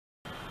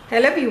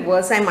Hello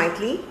viewers, I am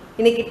Maithili.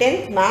 இன்னைக்கு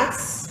 10th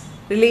Maths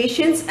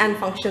Relations and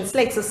Functions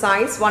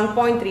exercise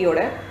 1.3 ஓட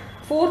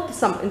 4th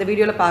sum இந்த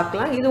வீடியோல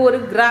பார்க்கலாம். இது ஒரு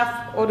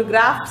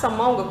graph sum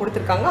அவங்க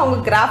கொடுத்திருக்காங்க. அவங்க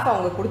graph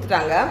அவங்க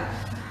கொடுத்துட்டாங்க.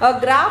 A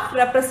graph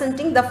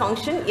representing the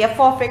function f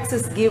of x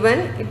is given.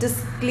 It is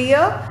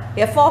clear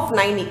f of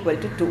 9 equal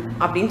to 2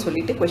 அப்படினு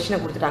சொல்லிட்டு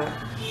क्वेश्चन கொடுத்துட்டாங்க.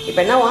 இப்போ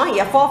என்னவா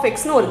f of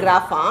x னு ஒரு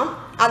graph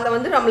அதுல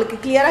வந்து நமக்கு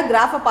கிளியரா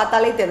graph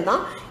பார்த்தாலே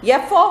தெரியும்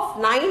f of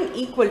 9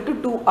 equal to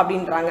 2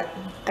 அப்படின்றாங்க.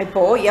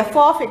 இப்போ f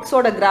of x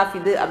ஓட graph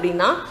இது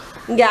அப்படினா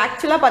இங்க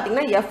एक्चुअली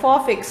பாத்தீங்கன்னா f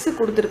of x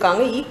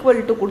கொடுத்திருக்காங்க equal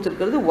to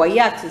கொடுத்திருக்கிறது y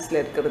axis ல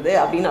இருக்குது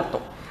அப்படினு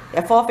அர்த்தம்.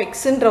 f of x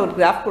ன்ற ஒரு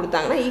graph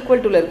கொடுத்தாங்கன்னா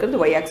equal to ல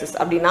இருக்குது y axis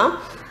அப்படினா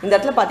இந்த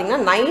இடத்துல பாத்தீங்கன்னா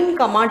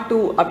 9,2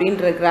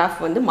 அப்படிங்கற graph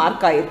வந்து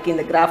மார்க் ஆயிருக்கு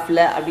இந்த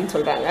graphல அப்படினு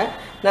சொல்றாங்க.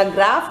 நான்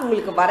graph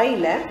உங்களுக்கு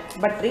வரையில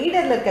பட்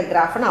ரீடர்ல இருக்க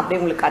graph நான்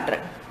அப்படியே உங்களுக்கு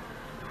காட்றேன்.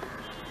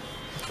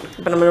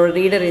 இப்போ நம்மளோட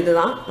ரீடர்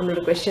இதுதான்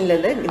நம்மளோட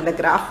क्वेश्चनல இந்த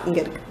graph இங்க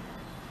இருக்கு.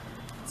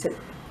 சரி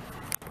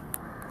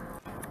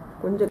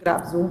கொஞ்சம்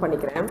graph zoom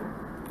பண்ணிக்கிறேன்.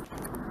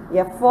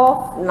 f of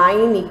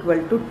 9 equal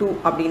to 2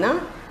 அப்படினா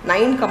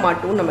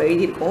 9,2 நம்ம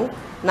எழுதி இருக்கோம்.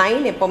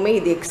 9 எப்பவுமே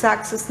இது x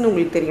axis னு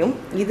உங்களுக்கு தெரியும்.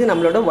 இது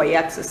நம்மளோட y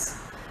axis.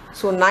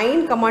 சோ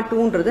 9,2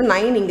 ன்றது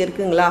 9 இங்க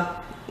இருக்குங்களா?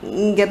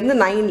 இங்க இருந்து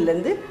 9 ல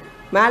இருந்து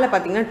மேலே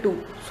பாத்தீங்கன்னா 2.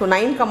 சோ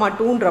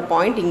 9,2 ன்ற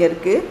பாயிண்ட் இங்க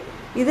இருக்கு.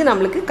 இது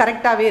நமக்கு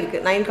கரெக்ட்டாவே இருக்கு.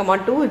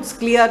 9,2 இட்ஸ்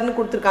கிளியர் னு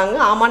கொடுத்திருக்காங்க.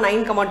 ஆமா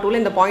 9,2 ல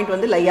இந்த பாயிண்ட்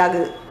வந்து லை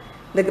ஆகுது.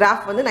 இந்த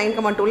கிராஃப் வந்து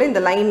 9,2 ல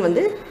இந்த லைன்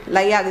வந்து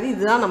லை ஆகுது.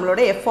 இதுதான் நம்மளோட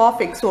f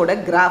of x ஓட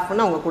கிராஃப்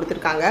னு அவங்க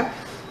கொடுத்திருக்காங்க.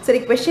 சரி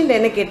क्वेश्चनல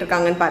என்ன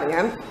கேட்டிருக்காங்கன்னு பாருங்க.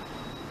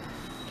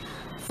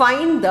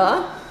 find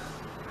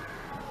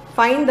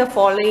the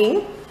following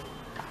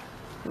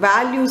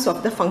values of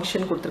the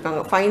function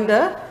கொடுத்திருக்காங்க. find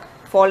the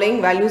following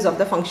values of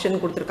the function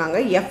கொடுத்திருக்காங்க.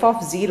 f of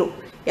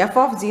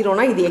 0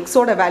 னா இது x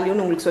ஓட வேல்யூ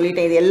னு உங்களுக்கு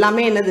சொல்லிட்டேன். இது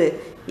எல்லாமே என்னது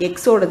x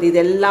ஓடது. இது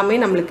எல்லாமே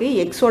நமக்கு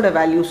x ஓட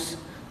வேல்யூஸ்.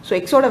 So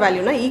x ஓட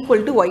வேல்யூனா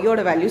ஈக்குவல் டு y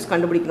ஓட வேல்யூஸ்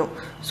கண்டுபிடிக்கணும்.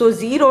 So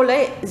 0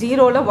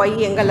 ல y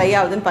எங்க லை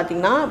ஆகுதுன்னு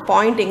பாத்தீங்கன்னா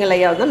பாயிண்ட் எங்க லை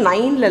ஆகுதுன்னா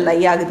 9 ல லை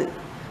ஆகுது.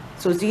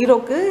 So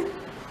 0க்கு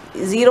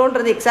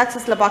 0ன்றது x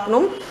axis ல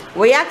பார்க்கணும்.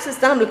 y axis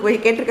தான் நமக்கு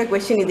கேட்டிருக்க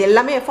क्वेश्चन. இது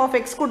எல்லாமே f of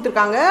x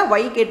கொடுத்திருக்காங்க,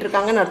 y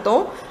கேட்டிருக்காங்கன்னு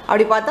அர்த்தம்.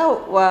 அப்படி பார்த்தா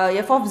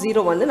f of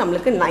 0 வந்து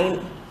நமக்கு 9.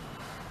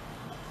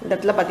 இந்த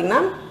இடத்துல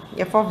பாத்தீங்கன்னா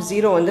f of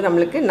 0 வந்து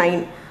நமக்கு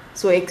 9.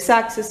 So x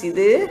axis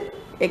இது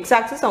x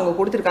axis அவங்க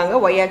கொடுத்திருக்காங்க,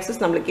 y axis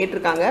நமக்கு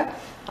கேட்டிருக்காங்க.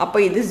 அப்ப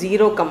இது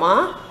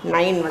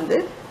 0,9 வந்து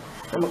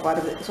நமக்கு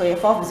வருது. So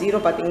f of 0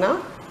 பாத்தீங்கன்னா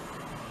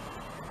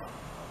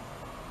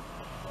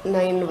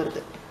 9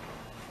 வருது.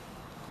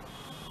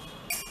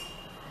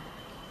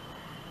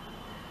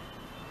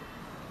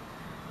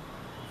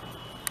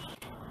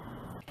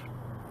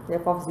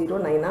 f of 0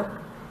 9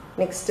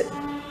 நெக்ஸ்ட்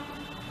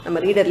நம்ம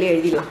ரீடர்லயே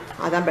எழுதிடலாம்.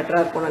 அதான்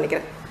பெட்டரா இருக்கும்னு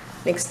நினைக்கிறேன்.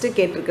 நெக்ஸ்ட்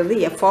கேட்டிருக்கிறது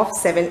f of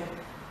 7.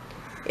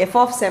 f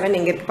of 7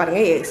 எங்க இருக்கு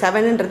பாருங்க.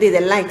 7ன்றது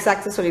இதெல்லாம் x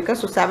axis சொல்லிருக்கேன்.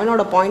 ஸோ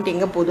 7ஓட பாயிண்ட்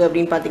எங்க போகுது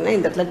அப்படின்னு பார்த்தீங்கன்னா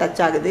இந்த இடத்துல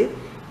டச் ஆகுது.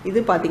 இது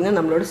பார்த்தீங்கன்னா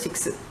நம்மளோட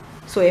 6.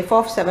 ஸோ f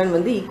of 7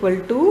 வந்து ஈக்குவல்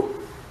டு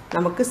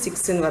நமக்கு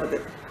 6ன்னு வருது.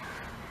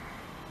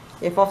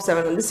 f of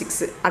 7 வந்து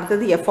 6.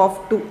 அடுத்தது f of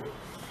 2.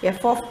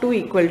 f of 2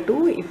 equal to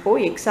இப்போ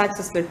x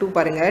axisல 2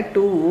 பாருங்க.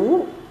 2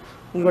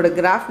 உங்களோட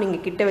கிராஃப் நீங்க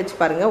கிட்ட வச்சு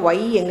பாருங்க.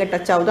 y எங்க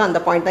டச் ஆகுதோ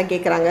அந்த பாயிண்ட் தான்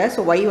கேக்குறாங்க. ஸோ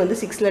y வந்து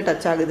 6ல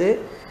டச் ஆகுது.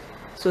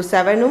 ஸோ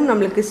 7ம்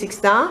நமக்கு 6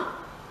 தான்,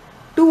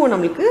 2ம்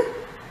நமக்கு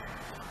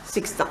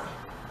 6 தான்.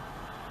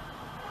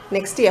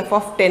 நெக்ஸ்ட் f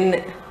of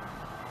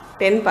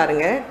 10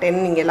 பாருங்க. 10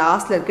 இங்க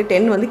லாஸ்ட்ல இருக்கு.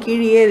 10 வந்து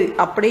கீழே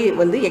அப்படியே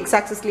வந்து x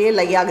axisலயே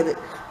லை ஆகுது.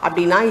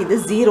 அப்படினா இது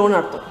 0 ன்னு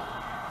அர்த்தம்.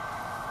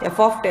 f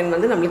of 10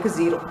 வந்து நமக்கு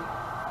 0.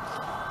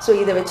 சோ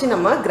இத வச்சு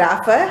நம்ம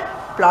கிராஃபை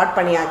பிளாட்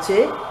பண்ணியாச்சு.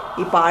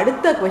 இப்போ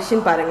அடுத்த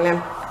क्वेश्चन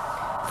பாருங்களேன்.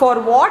 For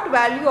what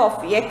value of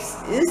x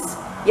is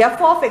f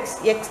of x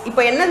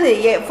இப்போ என்னது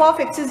f of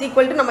x is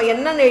equal to நம்ம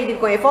என்னன்னு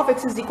எழுதிருக்கோம். f of x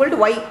is equal to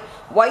y.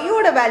 y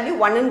ஓட வேல்யூ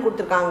 1 ன்னு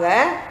கொடுத்திருக்காங்க.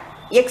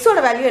 x ஓட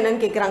வேல்யூ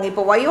என்னன்னு கேக்குறாங்க.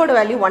 இப்போ y ஓட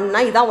வேல்யூ 1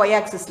 னா இதான் y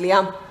axis இல்லையா?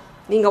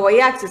 நீங்க y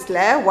axisல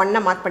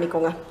 1 மார்க்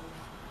பண்ணிக்கோங்க.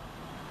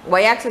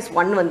 y axis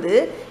 1 வந்து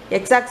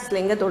x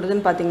axisல எங்க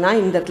தொடுதுன்னு பாத்தீங்கன்னா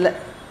இந்த இடத்துல.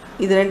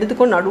 இது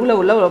ரெண்டுத்துக்கும் நடுவுல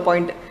உள்ள ஒரு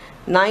பாயிண்ட்.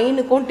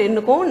 9க்கும்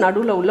 10க்கும்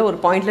நடுவுல உள்ள ஒரு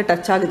பாயிண்ட்ல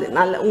டச் ஆகுது.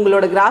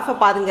 உங்களோட கிராஃபை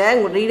பாருங்க.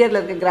 உங்க ரீடர்ல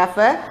இருக்க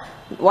கிராஃபை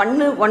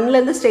 1ல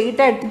இருந்து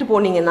ஸ்ட்ரைட்டா எடுத்துட்டு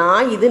போனீங்கன்னா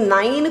இது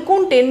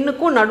 9க்கும்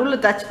 10க்கும் நடுவுல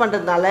டச்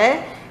பண்றதுனால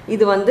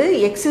இது வந்து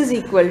x is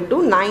equal to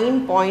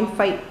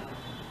 9.5.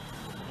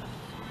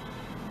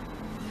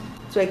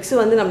 so x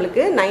வந்து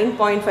நமக்கு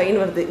 9.5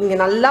 ன்னு வருது. இங்க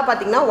நல்லா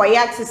பாத்தீங்கன்னா y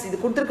axis இது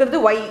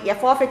கொடுத்திருக்கிறது y.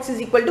 f of x is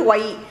equal to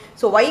y.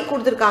 so y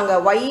கொடுத்திருக்காங்க.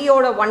 y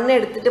ஓட 1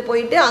 எடுத்துட்டு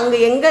போயிட்டு அங்க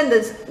எங்க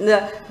இந்த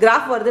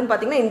கிராஃப் வருதுன்னு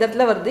பாத்தீங்கன்னா இந்த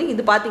இடத்துல வருது.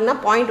 இது பாத்தீங்கன்னா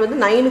பாயிண்ட்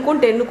வந்து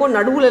 9க்கும் 10க்கும்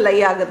நடுவுல லை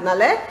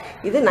ஆகிறதுனால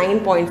இது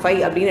 9.5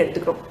 அப்படினு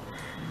எடுத்துக்கிறோம்.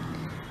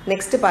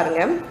 நெக்ஸ்ட் பாருங்க.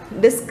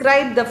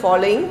 describe the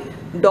following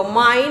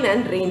domain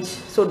and range.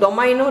 so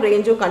domainம்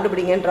rangeம்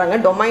கண்டுபிடிங்கன்றாங்க.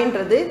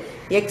 domainன்றது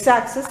x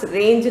axis,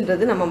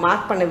 rangeன்றது நம்ம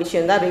மார்க் பண்ண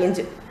விஷயம் தான்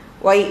range.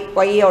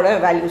 y ஓட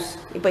values.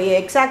 இப்போ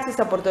x axis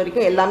பொறுத்த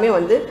வரைக்கும் எல்லாமே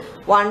வந்து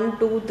 1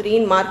 2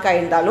 3 மார்க்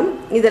ஆயிருந்தாலும்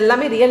இது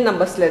எல்லாமே ரியல்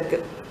நம்பர்ஸ்ல இருக்கு.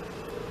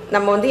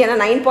 நம்ம வந்து ஏன்னா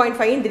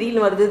 9.5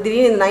 திடீர்னு வருது,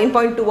 திடீர்னு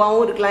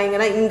 9.2ஆகவும் இருக்கலாம்.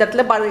 இங்கன்னா இந்த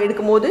இடத்துல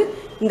எடுக்கும்போது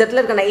இந்த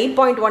இடத்துல இருக்க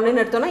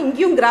 8.1ன்னு எடுத்தோம்னா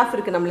இங்கேயும் கிராஃப்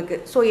இருக்குது நம்மளுக்கு.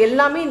 ஸோ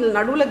எல்லாமே இந்த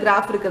நடுவில்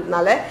கிராஃப்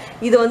இருக்கிறதுனால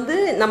இது வந்து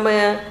நம்ம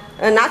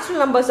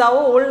நேச்சுரல் நம்பர்ஸாவோ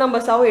ஓல்டு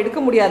நம்பர்ஸாவோ எடுக்க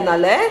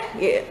முடியாதனால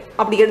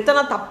அப்படி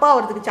எடுத்தோன்னா தப்பாக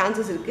வரதுக்கு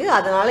சான்சஸ் இருக்குது.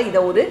 அதனால்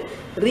இதை ஒரு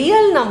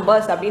ரியல்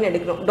நம்பர்ஸ் அப்படின்னு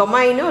எடுக்கணும்.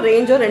 டொமைனும்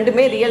ரேஞ்சும்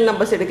ரெண்டுமே ரியல்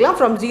நம்பர்ஸ் எடுக்கலாம்.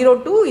 ஃப்ரம் 0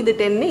 to இது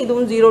 10,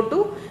 இதுவும் 0 to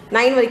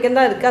 9 வரைக்கும்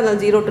தான் இருக்குது.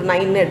 அதனால் 0 to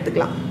 9ன்னு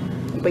எடுத்துக்கலாம்.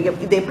 இப்போ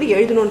இதை எப்படி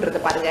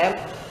எழுதணுன்றதை பாருங்கள்.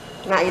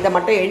 நான் இதை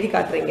மட்டும் எழுதி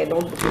காட்டுறேங்க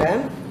நோட்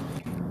புக்கில்.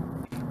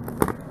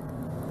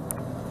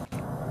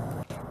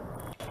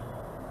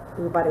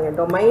 இது பாருங்கள்,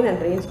 டொமைன்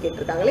அண்ட் ரேஞ்ச்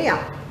கேட்டிருக்காங்க இல்லையா.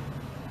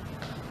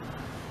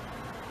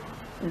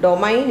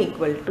 Domain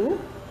equal to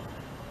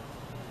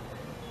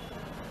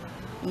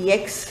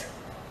X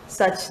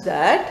such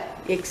that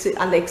X,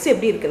 அந்த எக்ஸ்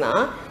எப்படி இருக்குன்னா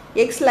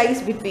X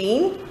lies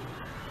between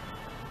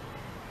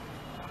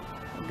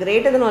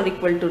greater than or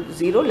equal to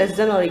 0, less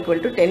than or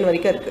equal to 10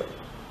 வரைக்கும் இருக்குது.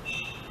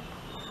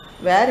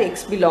 where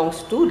x belongs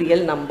to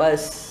real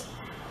numbers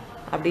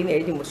அப்படின்னு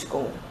எழுதி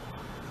முடிச்சுக்கோங்க.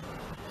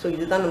 ஸோ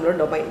இதுதான் நம்மளோட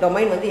டொமைன்.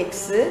 டொமைன் வந்து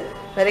எக்ஸு,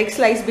 வேறு எக்ஸ்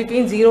லைஸ்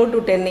பிட்வீன் 0 to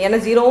 10. ஏன்னா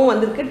 0வும்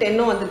வந்திருக்கு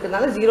 10ம்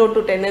வந்திருக்கிறதுனால 0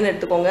 to 10ன்னு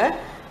எடுத்துக்கோங்க.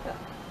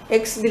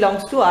 X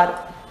belongs to R.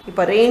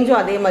 இப்போ ரேஞ்சும்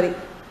அதே மாதிரி,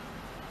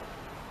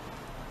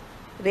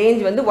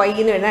 ரேஞ்ச் வந்து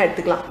ஒய்ன்னு வேணால்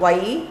எடுத்துக்கலாம்.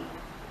 ஒய்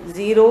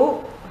 0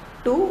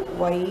 to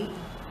ஒய்,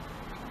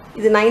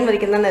 இது 9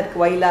 வரைக்கும் தானே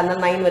இருக்குது ஒயில்,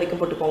 அதனால் 9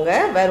 வரைக்கும் போட்டுக்கோங்க.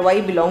 வேறு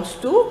Y belongs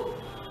to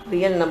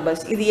real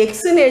numbers. இது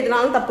எக்ஸ்ன்னு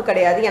எழுதினாலும் தப்பு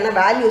கிடையாது. ஏன்னா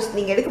வேல்யூஸ்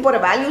நீங்கள் எடுக்க போகிற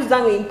வேல்யூஸ்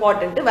தான் அங்கே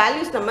இம்பார்ட்டன்ட்டு.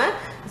 வேல்யூஸ் நம்ம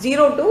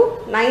 0 to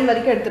 9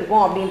 வரைக்கும்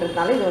எடுத்துருக்கோம்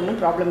அப்படின்றதுனால இது ஒன்றும்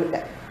ப்ராப்ளம் இல்லை.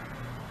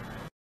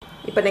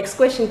 இப்போ நெக்ஸ்ட்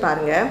கொஸ்டின்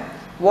பாருங்கள்.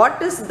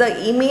 What is the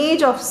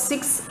image of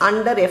 6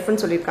 under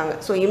எஃப்னு சொல்லியிருக்காங்க.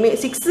 ஸோ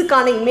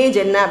 6க்கான இமேஜ்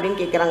என்ன அப்படின்னு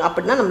கேட்குறாங்க.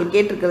 அப்படின்னா நம்மளுக்கு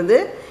கேட்டிருக்கிறது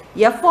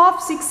எஃப்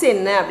ஆஃப் 6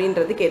 என்ன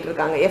அப்படின்றது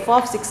கேட்டிருக்காங்க. எஃப்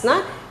ஆஃப் 6னா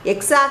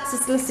எக்ஸ்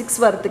ஆக்சிஸில் 6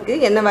 வரதுக்கு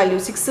என்ன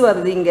வேல்யூ 6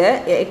 வருது. இங்கே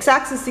எக்ஸ்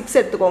ஆக்சிஸ் 6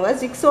 எடுத்துக்கோங்க.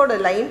 6ஓட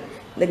லைன்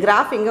இந்த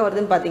கிராஃப் எங்கே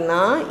வருதுன்னு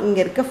பார்த்தீங்கன்னா இங்கே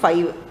இருக்க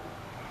 5.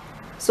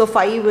 So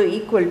 5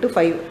 equal to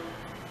 5.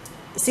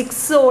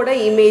 6ஓட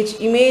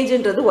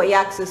இமேஜ்ன்றது Y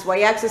axis.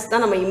 Y axis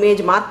தான் நம்ம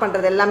இமேஜ் மார்க்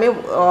பண்ணுறது எல்லாமே.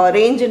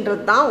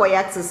 ரேஞ்சுன்றது தான் Y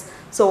axis.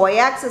 So Y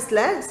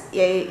ஆக்சிஸில்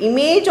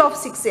image of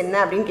 6 என்ன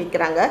அப்படின்னு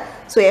கேட்குறாங்க.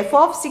 ஸோ எஃப்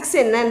ஆஃப் 6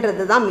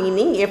 என்னன்றது தான்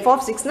மீனிங். எஃப்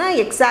ஆஃப் 6னா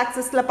எக்ஸ்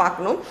ஆக்சிஸில்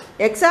பார்க்கணும்.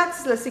 எக்ஸ்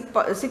ஆக்சிஸில்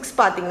 6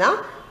 பார்த்தீங்கன்னா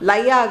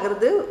லை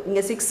ஆகுறது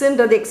இங்கே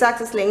 6ன்றது எக்ஸ்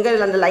ஆக்சிஸில் எங்கே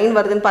அந்த லைன்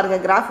வருதுன்னு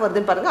பாருங்கள், கிராஃப்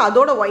வருதுன்னு பாருங்கள்.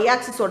 அதோட ஒய்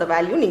ஆக்சிஸோட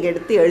வேல்யூ நீங்கள்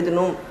எடுத்து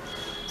எழுதணும்.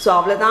 ஸோ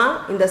அவ்வளோதான்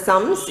இந்த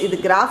சம்ஸ். இது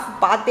கிராஃப்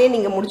பார்த்தே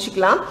நீங்கள்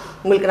முடிச்சுக்கலாம்.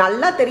 உங்களுக்கு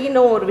நல்லா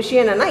தெரியணும் ஒரு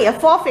விஷயம் என்னென்னா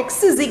F of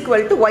X is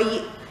equal to Y.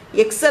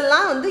 X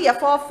எல்லாம் வந்து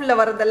எஃப் ஆஃபில்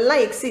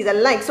வரதெல்லாம் எக்ஸ்,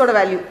 இதெல்லாம் எக்ஸோட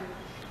வேல்யூ.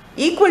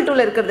 ஈக்குவல்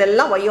டுவில்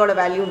இருக்கிறதெல்லாம் ஒய்யோட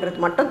வேல்யூன்றது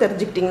மட்டும்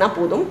தெரிஞ்சுக்கிட்டிங்கன்னா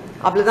போதும்.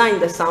 அவ்வளோதான்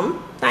இந்த சம்.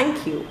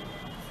 தேங்க்யூ.